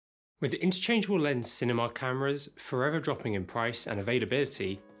With interchangeable lens cinema cameras forever dropping in price and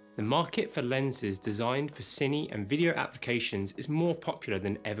availability, the market for lenses designed for cine and video applications is more popular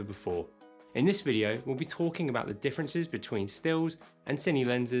than ever before. In this video, we'll be talking about the differences between stills and cine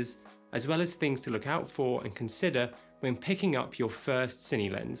lenses, as well as things to look out for and consider when picking up your first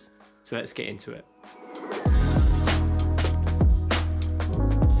cine lens. So let's get into it.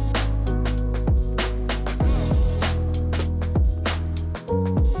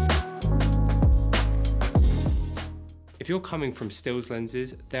 If you're coming from stills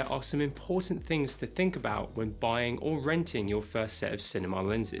lenses, there are some important things to think about when buying or renting your first set of cinema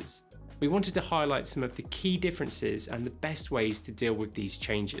lenses. We wanted to highlight some of the key differences and the best ways to deal with these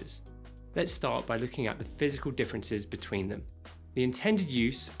changes. Let's start by looking at the physical differences between them. The intended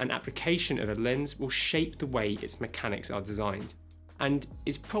use and application of a lens will shape the way its mechanics are designed, and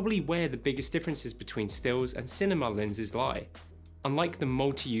is probably where the biggest differences between stills and cinema lenses lie. Unlike the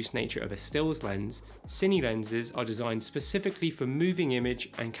multi-use nature of a stills lens, cine lenses are designed specifically for moving image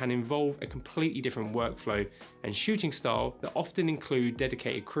and can involve a completely different workflow and shooting style that often include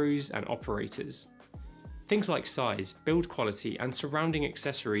dedicated crews and operators. Things like size, build quality, and surrounding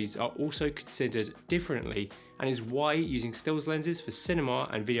accessories are also considered differently, and is why using stills lenses for cinema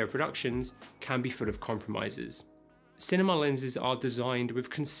and video productions can be full of compromises. Cinema lenses are designed with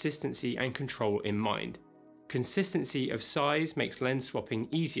consistency and control in mind. Consistency of size makes lens swapping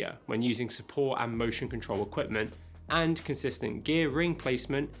easier when using support and motion control equipment, and consistent gear ring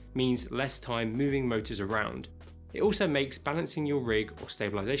placement means less time moving motors around. It also makes balancing your rig or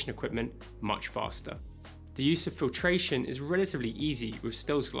stabilization equipment much faster. The use of filtration is relatively easy with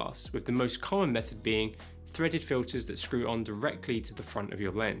stills glass, with the most common method being threaded filters that screw on directly to the front of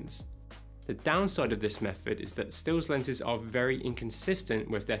your lens. The downside of this method is that stills lenses are very inconsistent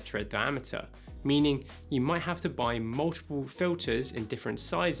with their thread diameter, meaning you might have to buy multiple filters in different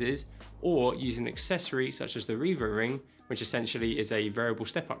sizes or use an accessory such as the Revo ring, which essentially is a variable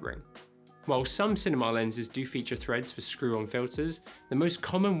step-up ring. While some cinema lenses do feature threads for screw-on filters, the most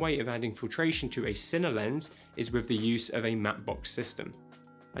common way of adding filtration to a cine lens is with the use of a matte box system.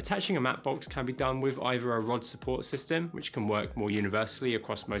 Attaching a matte box can be done with either a rod support system, which can work more universally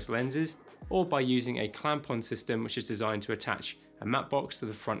across most lenses, or by using a clamp-on system which is designed to attach a matte box to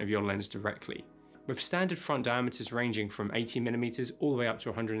the front of your lens directly. With standard front diameters ranging from 80mm all the way up to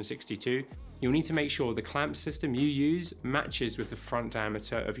 162, you'll need to make sure the clamp system you use matches with the front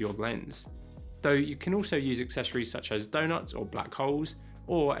diameter of your lens. Though you can also use accessories such as donuts or black holes,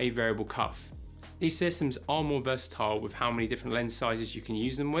 or a variable cuff. These systems are more versatile with how many different lens sizes you can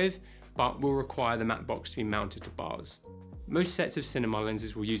use them with, but will require the matte box to be mounted to bars. Most sets of cinema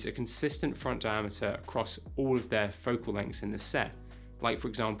lenses will use a consistent front diameter across all of their focal lengths in the set, like for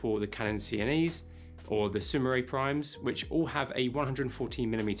example the Canon CNEs or the Sumire primes, which all have a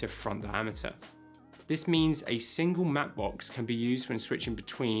 114mm front diameter. This means a single matte box can be used when switching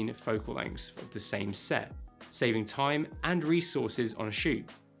between focal lengths of the same set, saving time and resources on a shoot.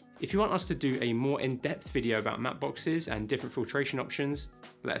 If you want us to do a more in-depth video about matte boxes and different filtration options,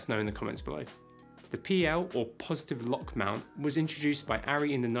 let us know in the comments below. The PL or positive lock mount was introduced by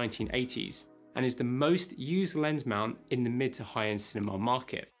ARRI in the 1980s and is the most used lens mount in the mid to high-end cinema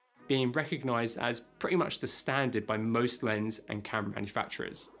market, being recognised as pretty much the standard by most lens and camera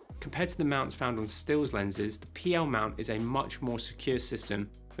manufacturers. Compared to the mounts found on stills lenses, the PL mount is a much more secure system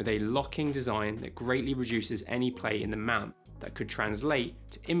with a locking design that greatly reduces any play in the mount that could translate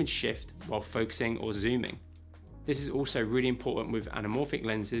to image shift while focusing or zooming. This is also really important with anamorphic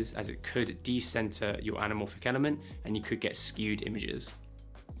lenses, as it could decenter your anamorphic element and you could get skewed images.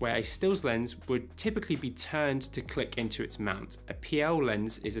 Where a stills lens would typically be turned to click into its mount, a PL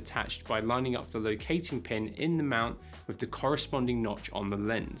lens is attached by lining up the locating pin in the mount with the corresponding notch on the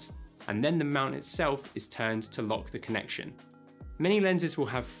lens, and then the mount itself is turned to lock the connection. Many lenses will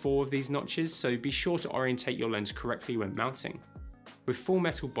have 4 of these notches, so be sure to orientate your lens correctly when mounting. With full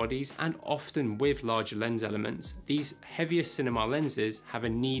metal bodies and often with larger lens elements, these heavier cinema lenses have a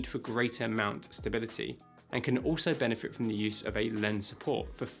need for greater mount stability, and can also benefit from the use of a lens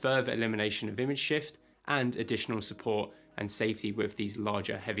support for further elimination of image shift and additional support and safety with these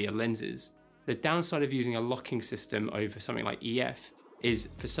larger, heavier lenses. The downside of using a locking system over something like EF is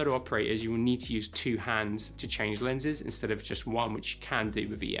for solo operators you will need to use 2 hands to change lenses instead of just one, which you can do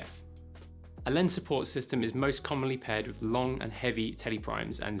with EF. A lens support system is most commonly paired with long and heavy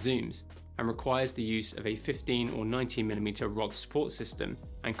teleprimes and zooms, and requires the use of a 15 or 19mm rod support system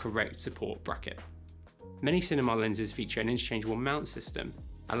and correct support bracket. Many cinema lenses feature an interchangeable mount system,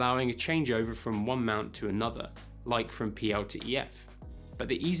 allowing a changeover from one mount to another, like from PL to EF. But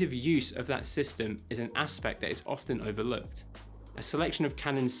the ease of use of that system is an aspect that is often overlooked. A selection of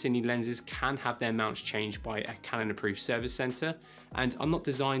Canon Cine lenses can have their mounts changed by a Canon approved service center and are not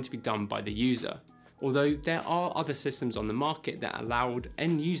designed to be done by the user, although there are other systems on the market that allowed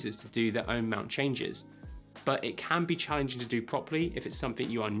end users to do their own mount changes. But it can be challenging to do properly if it's something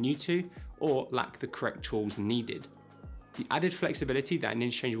you are new to or lack the correct tools needed. The added flexibility that an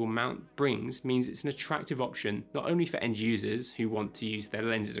interchangeable mount brings means it's an attractive option not only for end users who want to use their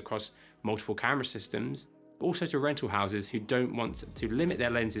lenses across multiple camera systems, but also to rental houses who don't want to limit their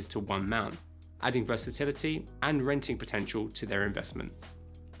lenses to one mount, adding versatility and renting potential to their investment.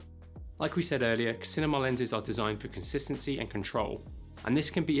 Like we said earlier, cinema lenses are designed for consistency and control, and this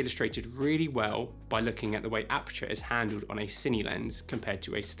can be illustrated really well by looking at the way aperture is handled on a Cine lens compared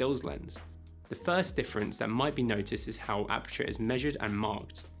to a stills lens. The first difference that might be noticed is how aperture is measured and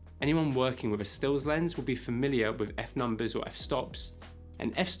marked. Anyone working with a stills lens will be familiar with f-numbers or f-stops.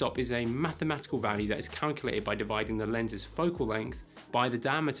 An f-stop is a mathematical value that is calculated by dividing the lens's focal length by the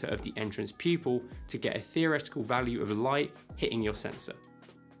diameter of the entrance pupil to get a theoretical value of light hitting your sensor.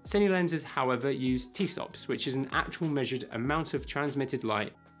 Cine lenses, however, use t-stops, which is an actual measured amount of transmitted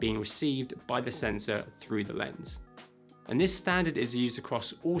light being received by the sensor through the lens. And this standard is used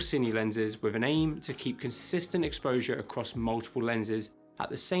across all Cine lenses with an aim to keep consistent exposure across multiple lenses at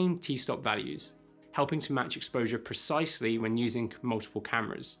the same t-stop values, helping to match exposure precisely when using multiple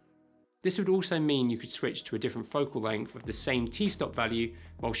cameras. This would also mean you could switch to a different focal length of the same t-stop value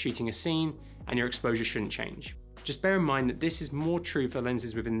while shooting a scene, and your exposure shouldn't change. Just bear in mind that this is more true for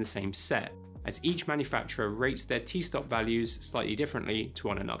lenses within the same set, as each manufacturer rates their t-stop values slightly differently to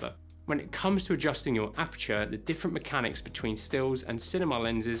one another. When it comes to adjusting your aperture, the different mechanics between stills and cinema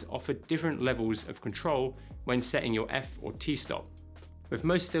lenses offer different levels of control when setting your f or t-stop. With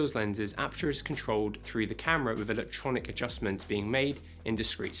most stills lenses, aperture is controlled through the camera with electronic adjustments being made in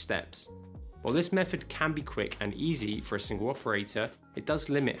discrete steps. While this method can be quick and easy for a single operator, it does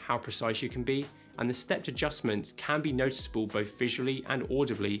limit how precise you can be, and the stepped adjustments can be noticeable both visually and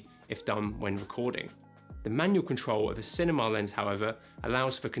audibly if done when recording. The manual control of a cinema lens, however,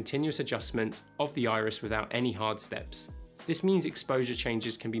 allows for continuous adjustment of the iris without any hard steps. This means exposure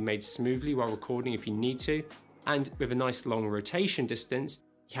changes can be made smoothly while recording if you need to, and with a nice long rotation distance,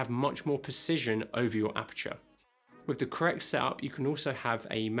 you have much more precision over your aperture. With the correct setup, you can also have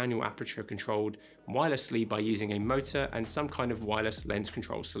a manual aperture controlled wirelessly by using a motor and some kind of wireless lens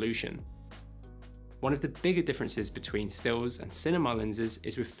control solution. One of the bigger differences between stills and cinema lenses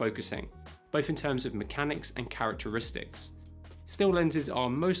is with focusing, both in terms of mechanics and characteristics. Still lenses are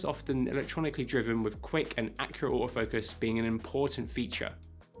most often electronically driven, with quick and accurate autofocus being an important feature,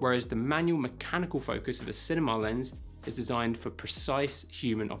 whereas the manual mechanical focus of a cinema lens is designed for precise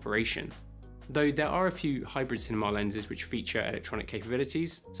human operation. Though there are a few hybrid cinema lenses which feature electronic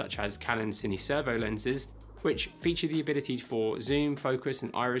capabilities, such as Canon Cine Servo lenses, which feature the ability for zoom, focus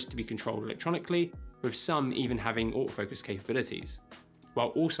and iris to be controlled electronically, with some even having autofocus capabilities, while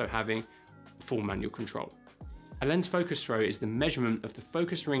also having full manual control. A lens focus throw is the measurement of the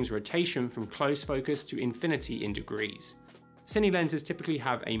focus ring's rotation from close focus to infinity in degrees. Cine lenses typically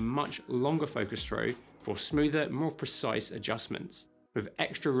have a much longer focus throw for smoother, more precise adjustments, with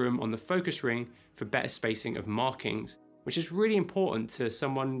extra room on the focus ring for better spacing of markings, which is really important to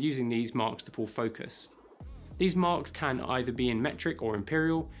someone using these marks to pull focus. These marks can either be in metric or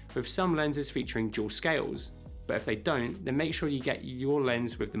imperial, with some lenses featuring dual scales, but if they don't, then make sure you get your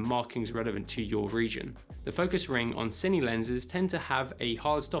lens with the markings relevant to your region. The focus ring on Cine lenses tend to have a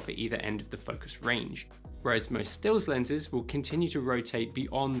hard stop at either end of the focus range, whereas most stills lenses will continue to rotate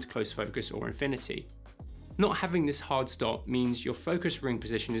beyond close focus or infinity. Not having this hard stop means your focus ring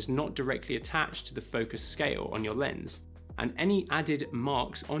position is not directly attached to the focus scale on your lens, and any added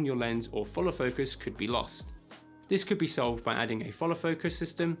marks on your lens or follow focus could be lost. This could be solved by adding a follow focus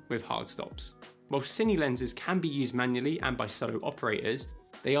system with hard stops. While Cine lenses can be used manually and by solo operators,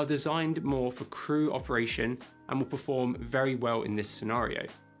 they are designed more for crew operation and will perform very well in this scenario,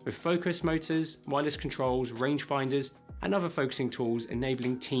 with focus motors, wireless controls, rangefinders, and other focusing tools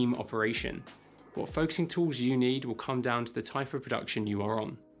enabling team operation. What focusing tools you need will come down to the type of production you are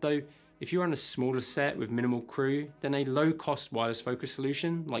on. Though, if you're on a smaller set with minimal crew, then a low-cost wireless focus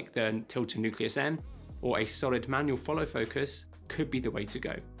solution like the Tilta Nucleus M or a solid manual follow focus could be the way to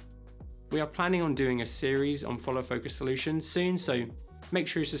go. We are planning on doing a series on follow focus solutions soon, so make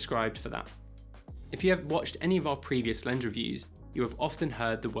sure you're subscribed for that. If you have watched any of our previous lens reviews, you have often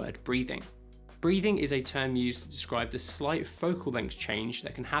heard the word breathing. Breathing is a term used to describe the slight focal length change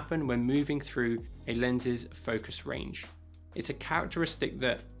that can happen when moving through a lens's focus range. It's a characteristic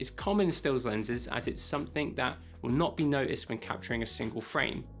that is common in stills lenses, as it's something that will not be noticed when capturing a single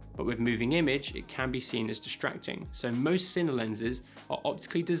frame, but with moving image, it can be seen as distracting. So most cine lenses are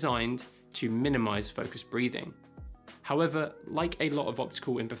optically designed to minimize focus breathing. However, like a lot of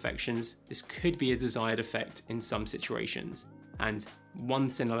optical imperfections, this could be a desired effect in some situations, and one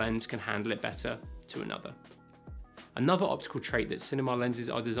cine lens can handle it better to another. Another optical trait that cinema lenses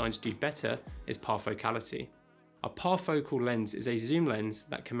are designed to do better is parfocality. A parfocal lens is a zoom lens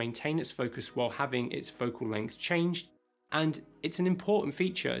that can maintain its focus while having its focal length changed, and it's an important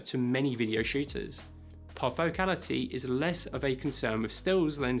feature to many video shooters. Parfocality is less of a concern with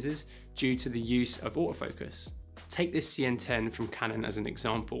stills lenses due to the use of autofocus. Take this CN10 from Canon as an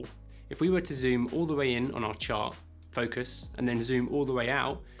example. If we were to zoom all the way in on our chart, focus, and then zoom all the way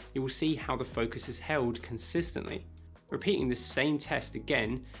out, you will see how the focus is held consistently. Repeating this same test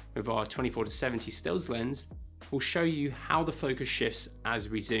again with our 24-70 stills lens will show you how the focus shifts as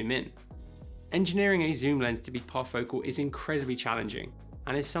we zoom in. Engineering a zoom lens to be parfocal is incredibly challenging,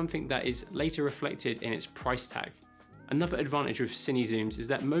 and is something that is later reflected in its price tag. Another advantage with cine zooms is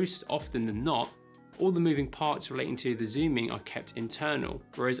that most often than not, all the moving parts relating to the zooming are kept internal,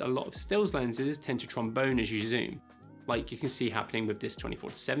 whereas a lot of stills lenses tend to trombone as you zoom, like you can see happening with this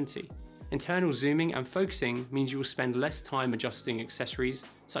 24-70. Internal zooming and focusing means you will spend less time adjusting accessories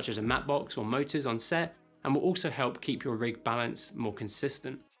such as a matte box or motors on set, and will also help keep your rig balance more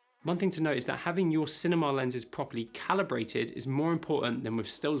consistent. One thing to note is that having your cinema lenses properly calibrated is more important than with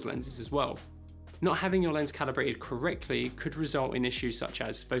stills lenses as well. Not having your lens calibrated correctly could result in issues such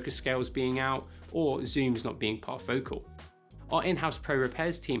as focus scales being out or zooms not being parfocal. Our in-house pro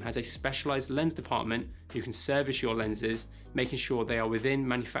repairs team has a specialized lens department who can service your lenses, making sure they are within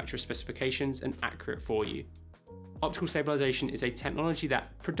manufacturer specifications and accurate for you. Optical stabilization is a technology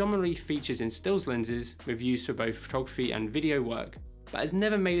that predominantly features in stills lenses with use for both photography and video work, but has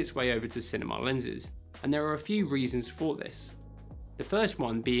never made its way over to cinema lenses, and there are a few reasons for this. The first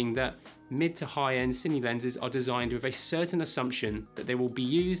one being that mid to high-end cine lenses are designed with a certain assumption that they will be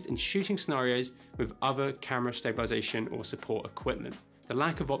used in shooting scenarios with other camera stabilization or support equipment. The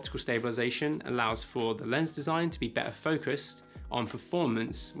lack of optical stabilization allows for the lens design to be better focused on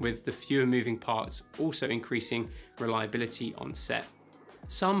performance, with the fewer moving parts also increasing reliability on set.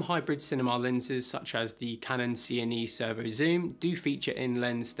 Some hybrid cinema lenses such as the Canon CNE Servo Zoom do feature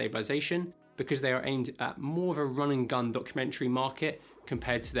in-lens stabilization because they are aimed at more of a run and gun documentary market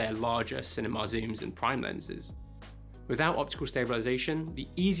compared to their larger cinema zooms and prime lenses. Without optical stabilization, the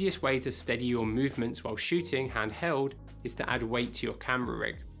easiest way to steady your movements while shooting handheld is to add weight to your camera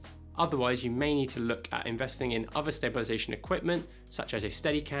rig. Otherwise, you may need to look at investing in other stabilization equipment such as a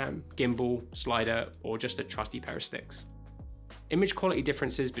Steadicam, gimbal, slider, or just a trusty pair of sticks. Image quality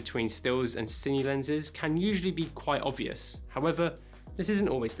differences between stills and cine lenses can usually be quite obvious. However, this isn't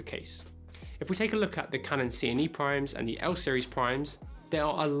always the case. If we take a look at the Canon CNE primes and the L-series primes, there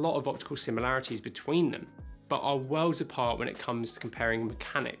are a lot of optical similarities between them, but are worlds apart when it comes to comparing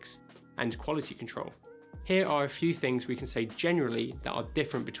mechanics and quality control. Here are a few things we can say generally that are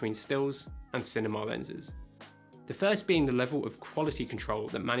different between stills and cinema lenses. The first being the level of quality control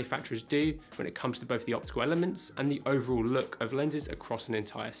that manufacturers do when it comes to both the optical elements and the overall look of lenses across an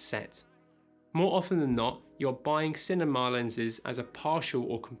entire set. More often than not, you're buying cinema lenses as a partial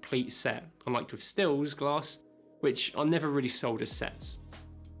or complete set, unlike with stills glass, which are never really sold as sets.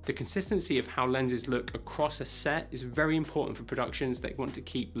 The consistency of how lenses look across a set is very important for productions that want to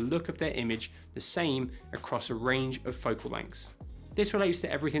keep the look of their image the same across a range of focal lengths. This relates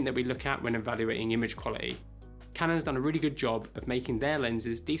to everything that we look at when evaluating image quality. Canon's done a really good job of making their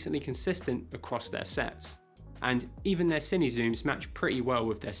lenses decently consistent across their sets, and even their cine zooms match pretty well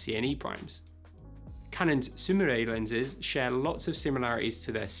with their CNE primes. Canon's Sumire lenses share lots of similarities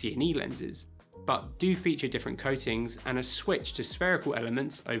to their CNE lenses, but do feature different coatings and a switch to spherical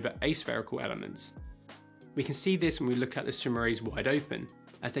elements over aspherical elements. We can see this when we look at the Sumires wide open,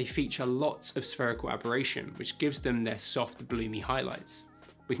 as they feature lots of spherical aberration, which gives them their soft, bloomy highlights.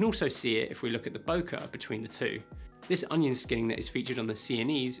 We can also see it if we look at the bokeh between the two. This onion skinning that is featured on the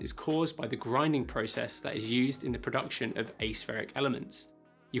CNEs is caused by the grinding process that is used in the production of aspheric elements.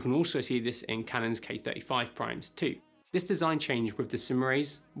 You can also see this in Canon's K35 primes too. This design change with the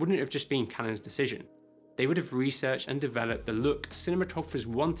Sumires wouldn't have just been Canon's decision. They would have researched and developed the look cinematographers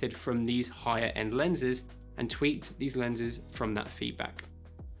wanted from these higher end lenses and tweaked these lenses from that feedback.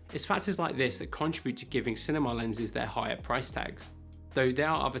 It's factors like this that contribute to giving cinema lenses their higher price tags, though there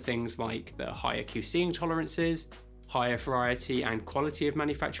are other things like the higher QCing tolerances, higher variety and quality of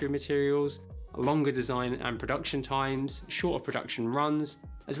manufacturing materials, longer design and production times, shorter production runs,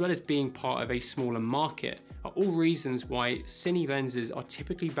 as well as being part of a smaller market, are all reasons why cine lenses are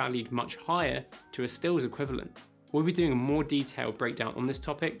typically valued much higher to a stills equivalent. We'll be doing a more detailed breakdown on this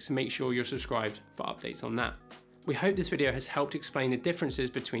topic, so make sure you're subscribed for updates on that. We hope this video has helped explain the differences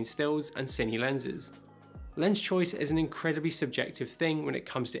between stills and cine lenses. Lens choice is an incredibly subjective thing when it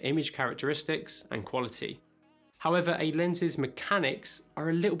comes to image characteristics and quality. However, a lens's mechanics are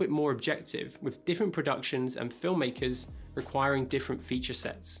a little bit more objective, with different productions and filmmakers requiring different feature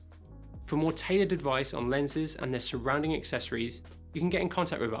sets. For more tailored advice on lenses and their surrounding accessories, you can get in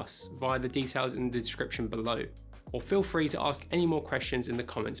contact with us via the details in the description below, or feel free to ask any more questions in the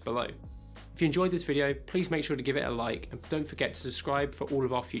comments below. If you enjoyed this video, please make sure to give it a like and don't forget to subscribe for all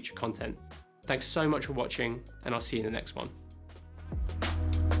of our future content. Thanks so much for watching, and I'll see you in the next one.